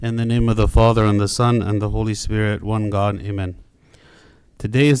In the name of the Father, and the Son, and the Holy Spirit, one God, Amen.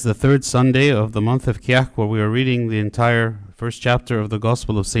 Today is the third Sunday of the month of Kiyak, where we are reading the entire first chapter of the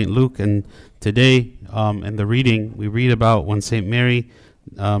Gospel of St. Luke. And today, in the reading, we read about when St. Mary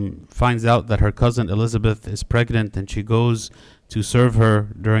finds out that her cousin Elizabeth is pregnant, and she goes to serve her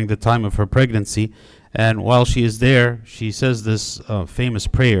during the time of her pregnancy. And while she is there, she says this famous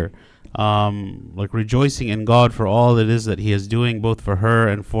prayer, like rejoicing in God for all it is that He is doing, both for her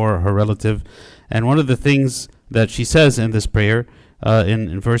and for her relative. And one of the things that she says in this prayer,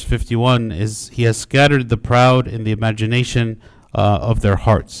 in verse 51, is, He has scattered the proud in the imagination of their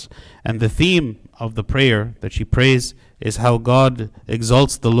hearts. And the theme of the prayer that she prays is how God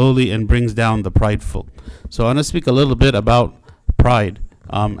exalts the lowly and brings down the prideful. So I want to speak a little bit about pride,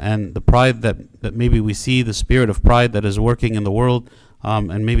 and the pride that maybe we see, the spirit of pride that is working in the world,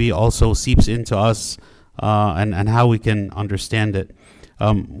 and maybe also seeps into us, and how we can understand it.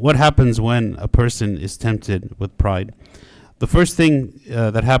 What happens when a person is tempted with pride? The first thing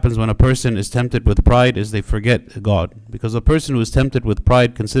that happens when a person is tempted with pride is they forget God, because a person who is tempted with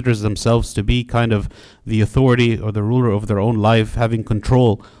pride considers themselves to be kind of the authority or the ruler of their own life, having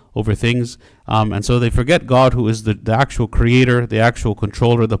control over things, and so they forget God, who is the actual creator, the actual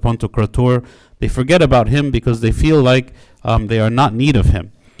controller, the Pantocrator. They forget about Him because they feel like they are not in need of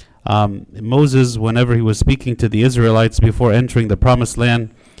Him. Moses, whenever he was speaking to the Israelites before entering the promised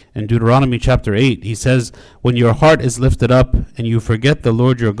land, in Deuteronomy chapter 8, he says, when your heart is lifted up and you forget the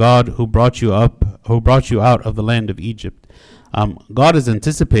Lord your God who brought you out of the land of Egypt. God is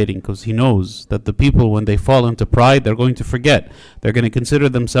anticipating, because He knows that the people, when they fall into pride, they're going to forget. They're going to consider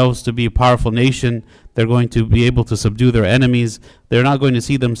themselves to be a powerful nation. They're going to be able to subdue their enemies. They're not going to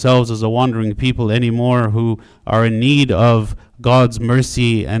see themselves as a wandering people anymore who are in need of God's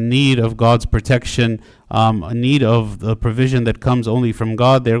mercy and need of God's protection, in need of the provision that comes only from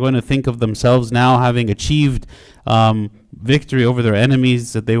God. They're going to think of themselves now having achieved victory over their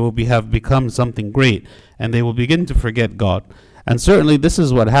enemies, that they will have become something great, and they will begin to forget God. And certainly this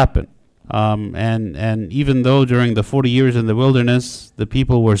is what happened. And even though during the 40 years in the wilderness, the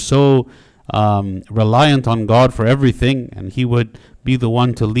people were so reliant on God for everything, and He would be the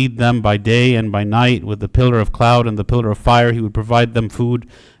one to lead them by day and by night with the pillar of cloud and the pillar of fire. He would provide them food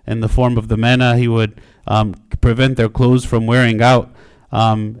in the form of the manna. He would prevent their clothes from wearing out.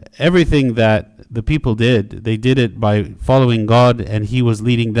 Everything that the people did, they did it by following God, and He was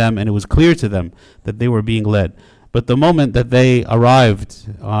leading them, and it was clear to them that they were being led. But the moment that they arrived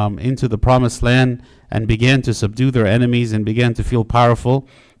into the promised land and began to subdue their enemies and began to feel powerful,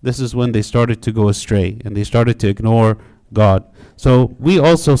 this is when they started to go astray, and they started to ignore God. So we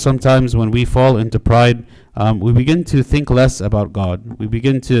also sometimes, when we fall into pride, we begin to think less about God. We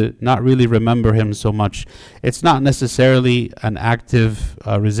begin to not really remember Him so much. It's not necessarily an active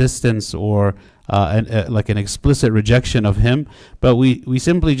resistance or like an explicit rejection of Him, but we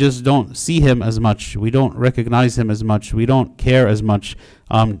simply just don't see Him as much. We don't recognize Him as much. We don't care as much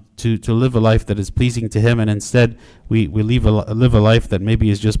to live a life that is pleasing to Him, and instead we live a life that maybe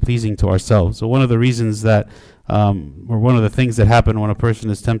is just pleasing to ourselves. So one of the reasons that or one of the things that happen when a person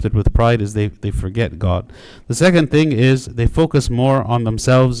is tempted with pride is they forget God. The second thing is they focus more on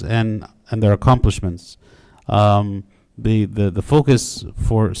themselves and their accomplishments. The focus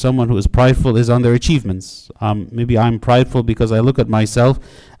for someone who is prideful is on their achievements. Maybe I'm prideful because I look at myself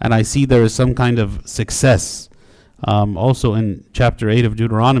and I see there is some kind of success. Also in chapter 8 of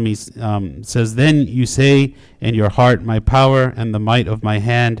Deuteronomy says, then you say in your heart, my power and the might of my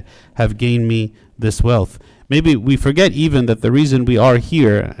hand have gained me this wealth. Maybe we forget even that the reason we are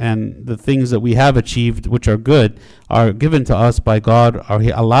here and the things that we have achieved, which are good, are given to us by God, or He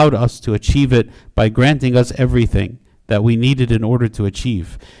allowed us to achieve it by granting us everything that we needed in order to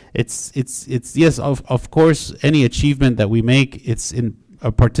achieve. It's yes, of course, any achievement that we make, it's in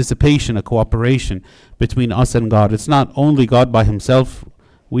a participation, a cooperation between us and God. It's not only God by Himself.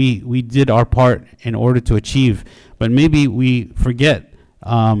 We did our part in order to achieve, but maybe we forget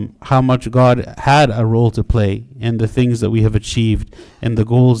how much God had a role to play in the things that we have achieved and the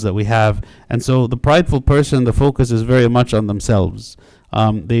goals that we have. And so the prideful person, the focus is very much on themselves.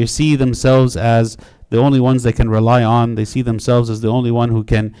 They see themselves as the only ones they can rely on. They see themselves as the only one who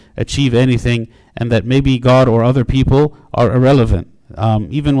can achieve anything, and that maybe God or other people are irrelevant.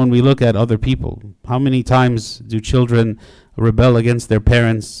 Even when we look at other people, how many times do children rebel against their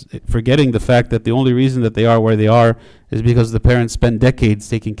parents, forgetting the fact that the only reason that they are where they are is because the parents spent decades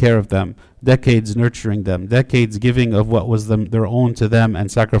taking care of them, decades nurturing them, decades giving of what was their own to them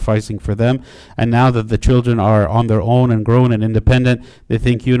and sacrificing for them. And now that the children are on their own and grown and independent, they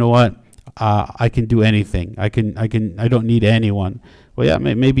think, you know what, I can do anything. I don't need anyone. Well, yeah,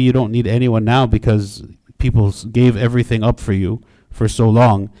 maybe you don't need anyone now because people gave everything up for you for so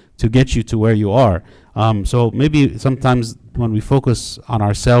long to get you to where you are. So maybe sometimes when we focus on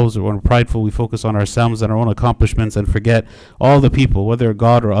ourselves, or when we're prideful, we focus on ourselves and our own accomplishments and forget all the people, whether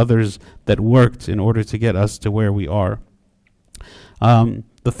God or others, that worked in order to get us to where we are.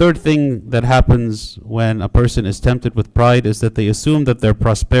 The third thing that happens when a person is tempted with pride is that they assume that their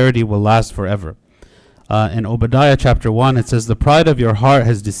prosperity will last forever. In Obadiah chapter 1, it says, "The pride of your heart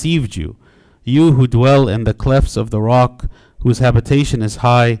has deceived you, you who dwell in the clefts of the rock, whose habitation is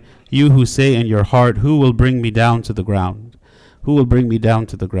high, you who say in your heart, who will bring me down to the ground? Who will bring me down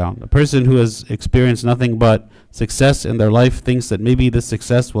to the ground?" A person who has experienced nothing but success in their life thinks that maybe this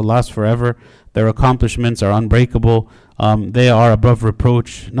success will last forever. Their accomplishments are unbreakable. They are above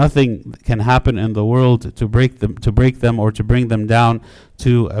reproach. Nothing can happen in the world to break them or to bring them down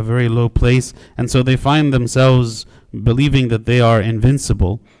to a very low place. And so they find themselves believing that they are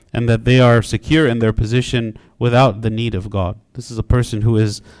invincible and that they are secure in their position without the need of God. This is a person who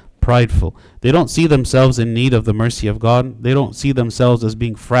is prideful. They don't see themselves in need of the mercy of God. They don't see themselves as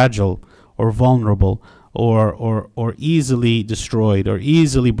being fragile or vulnerable or easily destroyed or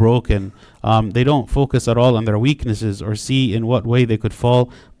easily broken. They don't focus at all on their weaknesses or see in what way they could fall,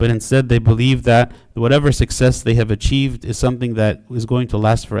 but instead they believe that whatever success they have achieved is something that is going to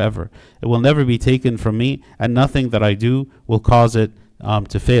last forever. It will never be taken from me, and nothing that I do will cause it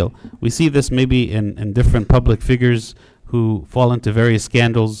to fail. We see this maybe in different public figures who fall into various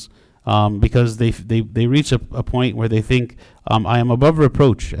scandals because they reach a point where they think, I am above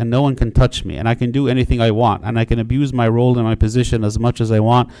reproach and no one can touch me, and I can do anything I want, and I can abuse my role and my position as much as I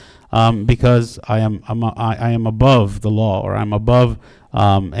want because I am above the law, or I'm above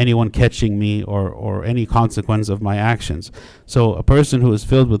anyone catching me or any consequence of my actions. So a person who is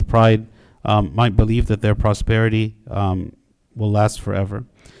filled with pride might believe that their prosperity will last forever.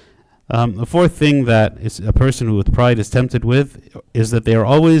 The fourth thing that is a person who with pride is tempted with is that they are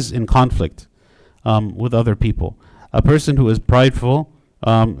always in conflict with other people. A person who is prideful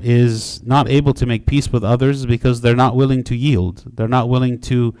is not able to make peace with others because they're not willing to yield. They're not willing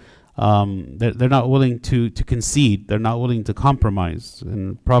to they're not willing to concede. They're not willing to compromise.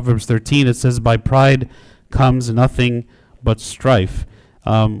 In Proverbs 13 it says, "By pride comes nothing but strife."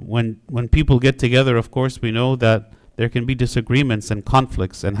 When people get together, of course, we know that there can be disagreements and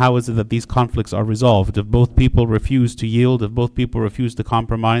conflicts. And how is it that these conflicts are resolved? If both people refuse to yield, if both people refuse to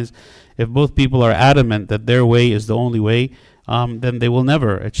compromise, if both people are adamant that their way is the only way, then they will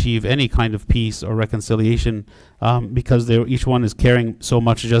never achieve any kind of peace or reconciliation because each one is caring so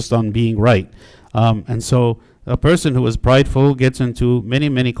much just on being right. And so a person who is prideful gets into many,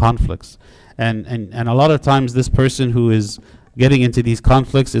 many conflicts. And a lot of times this person who is getting into these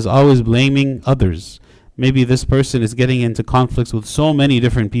conflicts is always blaming others. Maybe this person is getting into conflicts with so many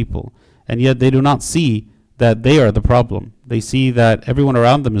different people, and yet they do not see that they are the problem. They see that everyone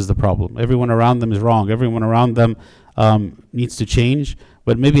around them is the problem. Everyone around them is wrong. Everyone around them needs to change,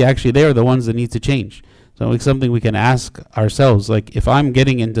 but maybe actually they are the ones that need to change. So it's something we can ask ourselves, like, if I'm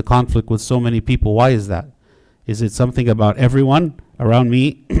getting into conflict with so many people, why is that? Is it something about everyone around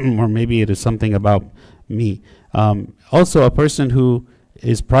me, or maybe it is something about me? Also, a person who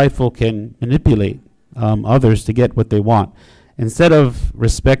is prideful can manipulate others to get what they want. Instead of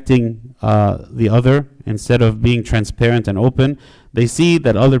respecting the other, instead of being transparent and open, they see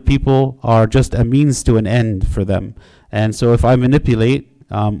that other people are just a means to an end for them. And so if I manipulate,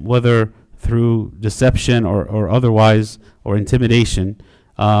 whether through deception or otherwise, or intimidation,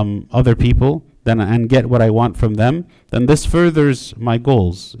 other people, and get what I want from them, then this furthers my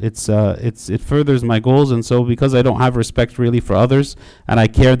goals. It furthers my goals, and so because I don't have respect really for others, and I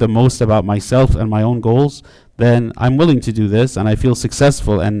care the most about myself and my own goals, then I'm willing to do this, and I feel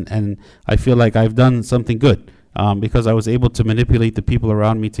successful, and I feel like I've done something good because I was able to manipulate the people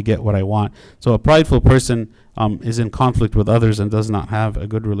around me to get what I want. So a prideful person is in conflict with others and does not have a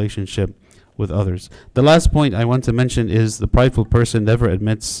good relationship with others. The last point I want to mention is the prideful person never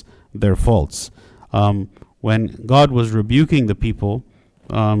admits their faults. When God was rebuking the people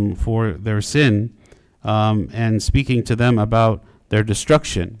for their sin and speaking to them about their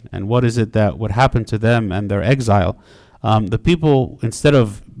destruction and what is it that would happen to them and their exile, the people, instead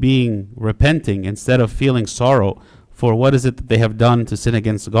of repenting, instead of feeling sorrow for what is it that they have done to sin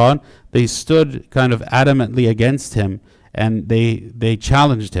against God, they stood kind of adamantly against him, and they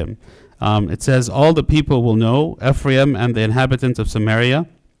challenged him. It says, "All the people will know, Ephraim and the inhabitants of Samaria,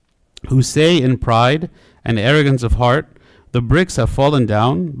 who say in pride and arrogance of heart, The bricks have fallen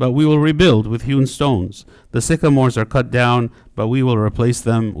down, but we will rebuild with hewn stones. The sycamores are cut down, but we will replace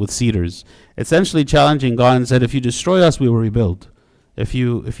them with cedars. Essentially challenging God and said, if you destroy us, we will rebuild. If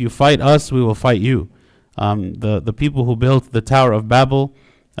you fight us, we will fight you. The people who built the Tower of Babel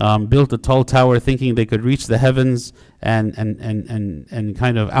built a tall tower thinking they could reach the heavens and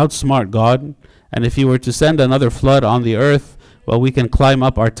kind of outsmart God. And if he were to send another flood on the earth, well, we can climb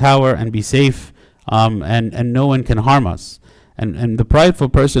up our tower and be safe, and no one can harm us. And the prideful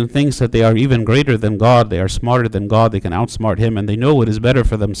person thinks that they are even greater than God, they are smarter than God, they can outsmart him, and they know what is better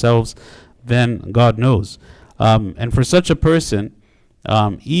for themselves than God knows. And for such a person,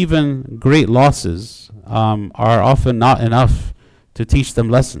 even great losses are often not enough to teach them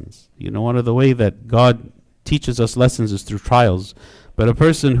lessons. One of the way that God teaches us lessons is through trials. But a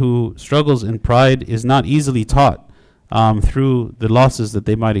person who struggles in pride is not easily taught through the losses that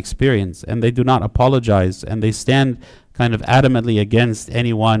they might experience, and they do not apologize, and they stand kind of adamantly against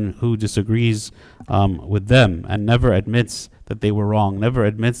anyone who disagrees with them, and never admits that they were wrong, never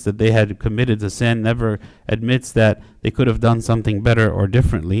admits that they had committed a sin, never admits that they could have done something better or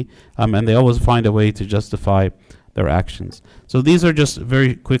differently, and they always find a way to justify their actions. So these are just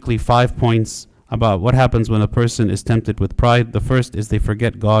very quickly 5 points about what happens when a person is tempted with pride. The first is they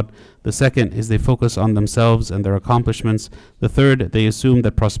forget God. The second is they focus on themselves and their accomplishments. The third, they assume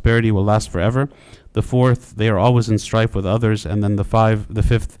that prosperity will last forever. The fourth, they are always in strife with others. And then the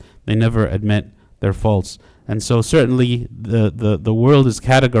fifth, they never admit their faults. And so certainly the world is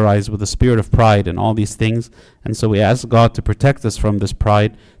categorized with a spirit of pride and all these things. And so we ask God to protect us from this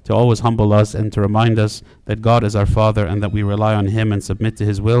pride, to always humble us and to remind us that God is our Father and that we rely on him and submit to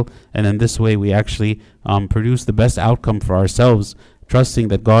his will. And in this way we actually produce the best outcome for ourselves, trusting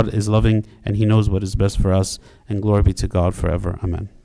that God is loving and he knows what is best for us. And glory be to God forever. Amen.